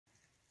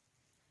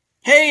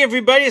Hey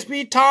everybody, it's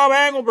me, Tom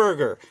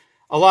Angelberger.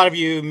 A lot of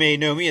you may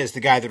know me as the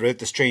guy that wrote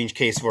The Strange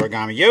Case of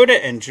Origami Yoda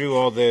and drew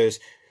all those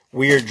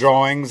weird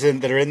drawings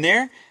that are in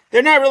there.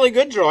 They're not really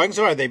good drawings,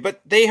 are they?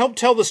 But they help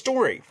tell the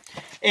story.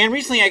 And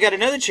recently I got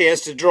another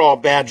chance to draw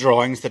bad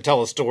drawings to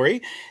tell a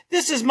story.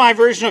 This is my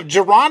version of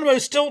Geronimo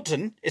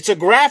Stilton. It's a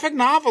graphic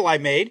novel I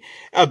made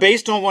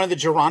based on one of the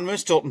Geronimo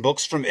Stilton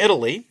books from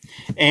Italy.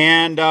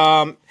 And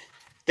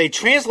they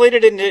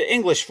translated it into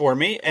English for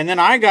me, and then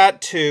I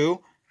got to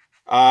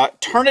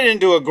turn it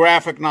into a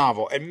graphic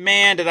novel. And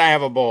man, did I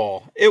have a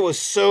ball. It was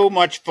so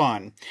much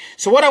fun.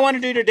 So what I want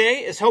to do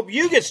today is help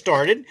you get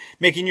started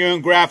making your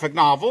own graphic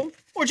novel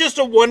or just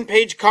a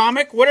one-page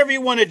comic, whatever you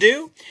want to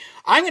do.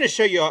 I'm going to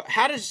show you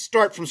how to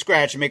start from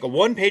scratch and make a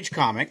one-page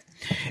comic.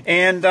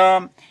 And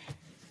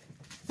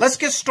let's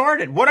get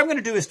started. What I'm going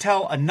to do is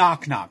tell a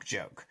knock-knock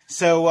joke.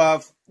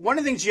 So one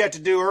of the things you have to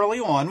do early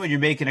on when you're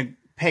making a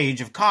page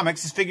of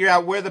comics is figure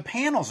out where the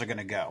panels are going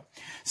to go.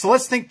 So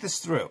let's think this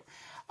through.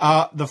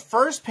 The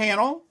first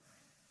panel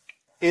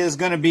is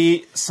going to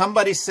be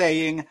somebody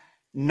saying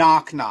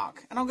knock,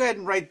 knock. And I'll go ahead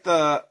and write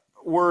the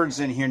words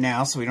in here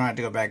now so we don't have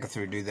to go back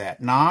through and do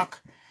that. Knock,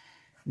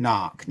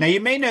 knock. Now, you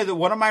may know that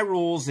one of my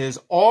rules is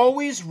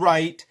always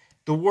write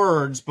the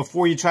words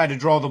before you try to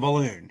draw the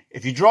balloon.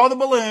 If you draw the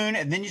balloon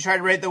and then you try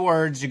to write the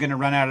words, you're going to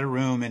run out of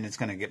room and it's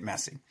going to get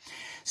messy.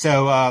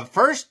 So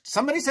first,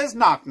 somebody says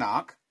knock,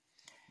 knock.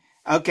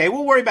 Okay,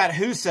 we'll worry about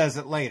who says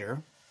it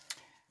later.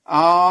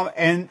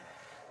 And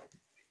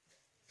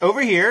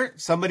over here,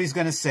 somebody's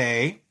going to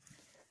say,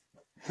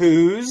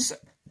 who's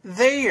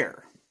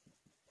there?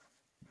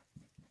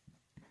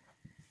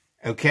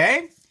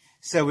 Okay,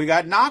 so we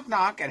got knock,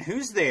 knock, and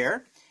who's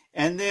there?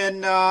 And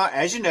then,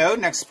 as you know,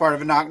 next part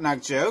of a knock,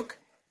 knock joke,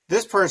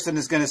 this person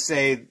is going to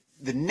say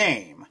the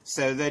name.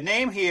 So the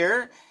name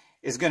here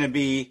is going to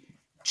be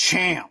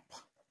Champ.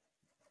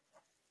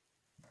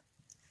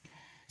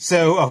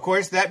 So, of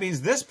course, that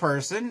means this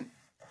person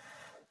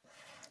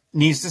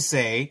needs to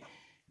say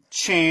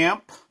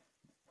Champ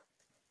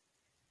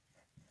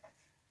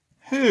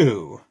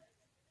who?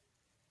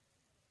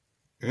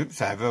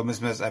 Oops, I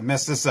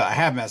messed this up. I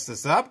have messed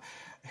this up.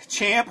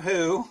 Champ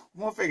who?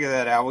 We'll figure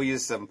that out. We'll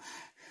use some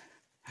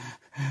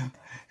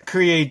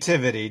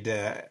creativity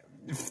to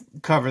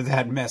cover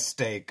that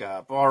mistake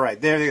up. All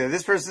right, there you go.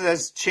 This person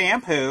says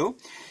Champ who.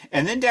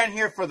 And then down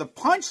here for the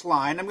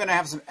punchline, I'm going to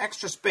have some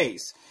extra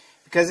space.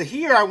 Because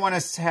here I want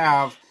us to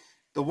have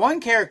the one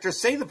character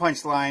say the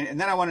punchline,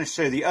 and then I want to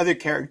show the other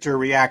character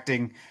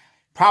reacting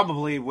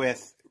probably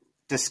with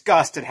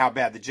disgust at how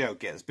bad the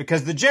joke is.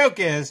 Because the joke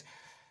is,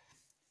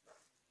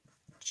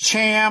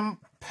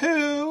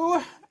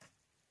 shampoo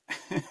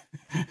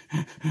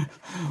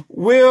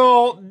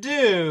will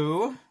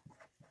do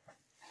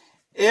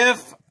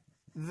if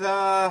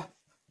the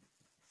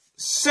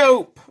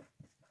soap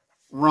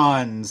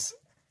runs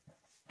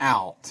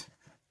out.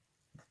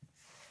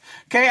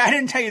 Okay, I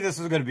didn't tell you this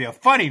was going to be a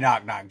funny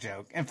knock-knock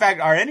joke. In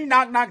fact, are any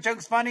knock-knock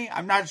jokes funny?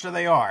 I'm not sure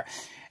they are,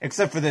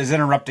 except for those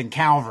interrupting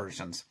cow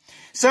versions.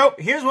 So,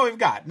 here's what we've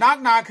got.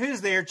 Knock, knock,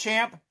 who's there?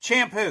 Champ,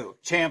 champ who?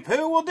 Champ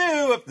who will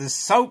do if the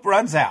soap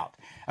runs out.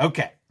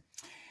 Okay.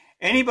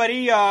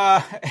 Anybody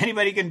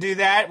can do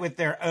that with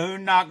their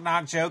own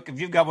knock-knock joke. If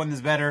you've got one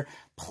that's better,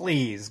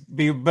 please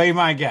be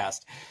my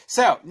guest.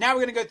 So, now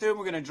we're going to go through and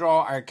we're going to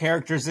draw our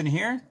characters in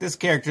here. This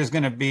character is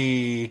going to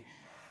be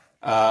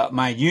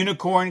my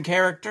unicorn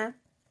character.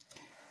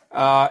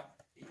 Draw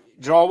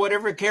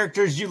whatever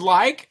characters you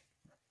like.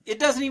 It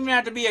doesn't even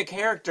have to be a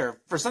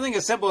character. For something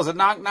as simple as a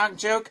knock-knock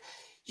joke,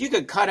 you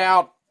could cut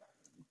out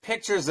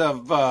pictures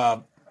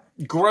of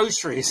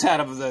groceries out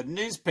of the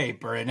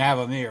newspaper and have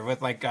them here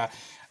with like a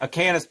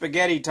can of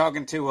spaghetti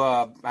talking to,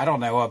 I don't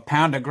know, a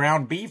pound of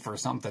ground beef or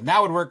something.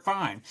 That would work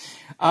fine.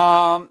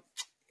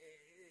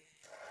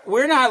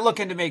 We're not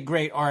looking to make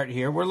great art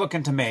here. We're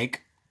looking to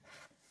make,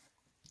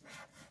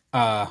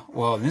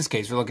 well, in this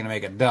case, we're looking to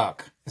make a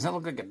duck. Does that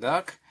look like a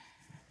duck?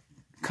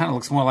 Kind of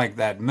looks more like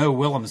that Mo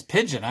Willems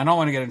pigeon. I don't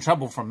want to get in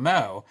trouble from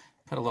Mo.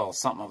 Put a little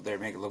something up there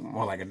to make it look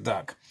more like a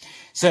duck.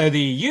 So the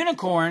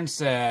unicorn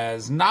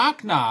says,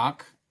 knock,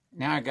 knock.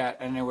 Now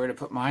I know where to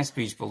put my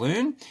speech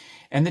balloon.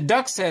 And the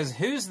duck says,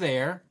 who's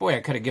there? Boy,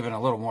 I could have given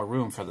a little more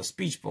room for the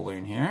speech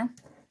balloon here.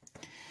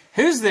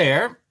 Who's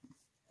there?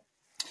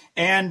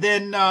 And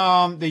then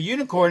the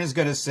unicorn is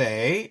going to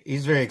say,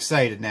 he's very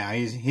excited now.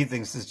 He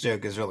thinks this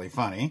joke is really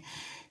funny.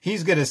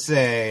 He's going to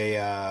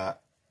say,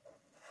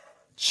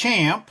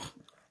 Champ.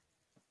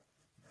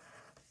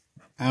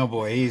 Oh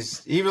boy,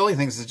 he really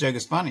thinks this joke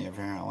is funny,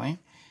 apparently.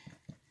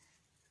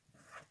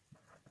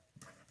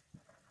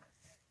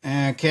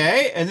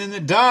 Okay, and then the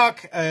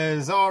duck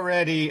is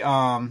already,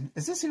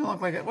 does this even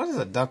look like it? What does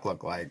a duck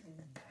look like?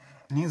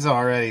 He's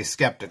already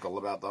skeptical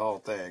about the whole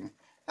thing.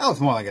 That looks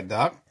more like a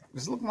duck.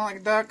 Does it look more like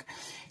a duck?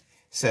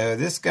 So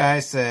this guy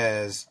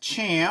says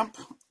Champ,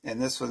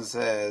 and this one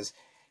says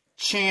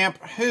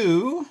Champ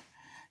who?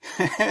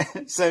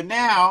 So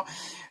now,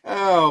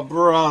 oh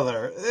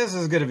brother, this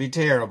is going to be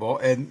terrible,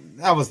 and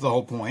that was the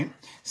whole point.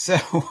 So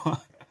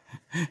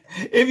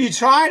if you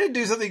try to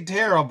do something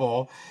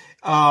terrible,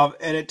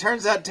 And it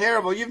turns out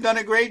terrible. You've done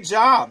a great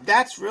job.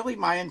 That's really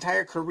my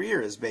entire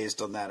career is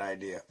based on that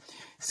idea.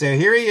 So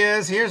here he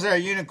is. Here's our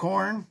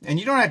unicorn. And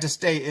you don't have to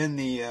stay in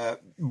the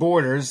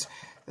borders.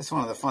 That's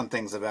one of the fun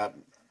things about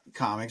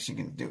comics. You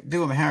can do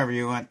them however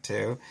you want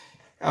to.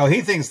 Oh,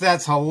 he thinks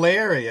that's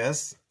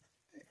hilarious.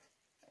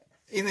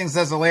 He thinks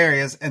that's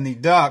hilarious. And the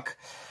duck...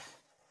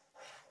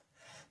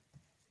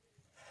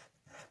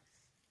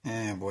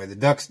 Oh boy, the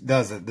duck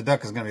does it. The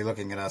duck is going to be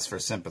looking at us for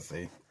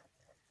sympathy.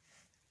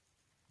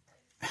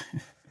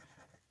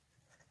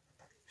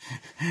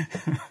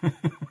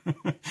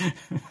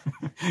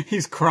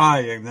 He's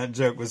crying. That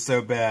joke was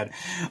so bad.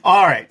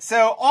 All right.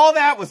 So all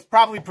that was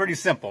probably pretty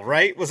simple,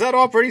 right? Was that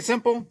all pretty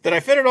simple? Did I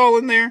fit it all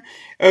in there?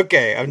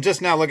 Okay. I'm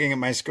just now looking at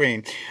my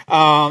screen.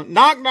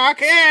 Knock, knock.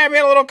 Hey, I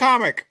made a little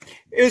comic.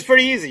 It was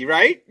pretty easy,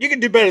 right? You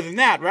can do better than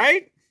that,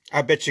 right?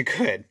 I bet you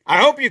could.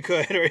 I hope you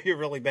could, or you're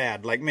really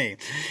bad, like me.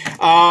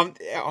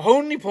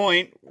 Only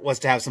point was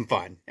to have some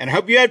fun. And I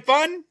hope you had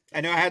fun.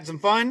 I know I had some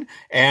fun.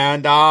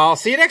 And I'll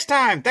see you next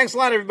time. Thanks a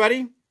lot,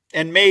 everybody.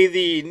 And may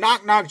the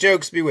knock-knock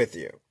jokes be with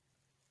you.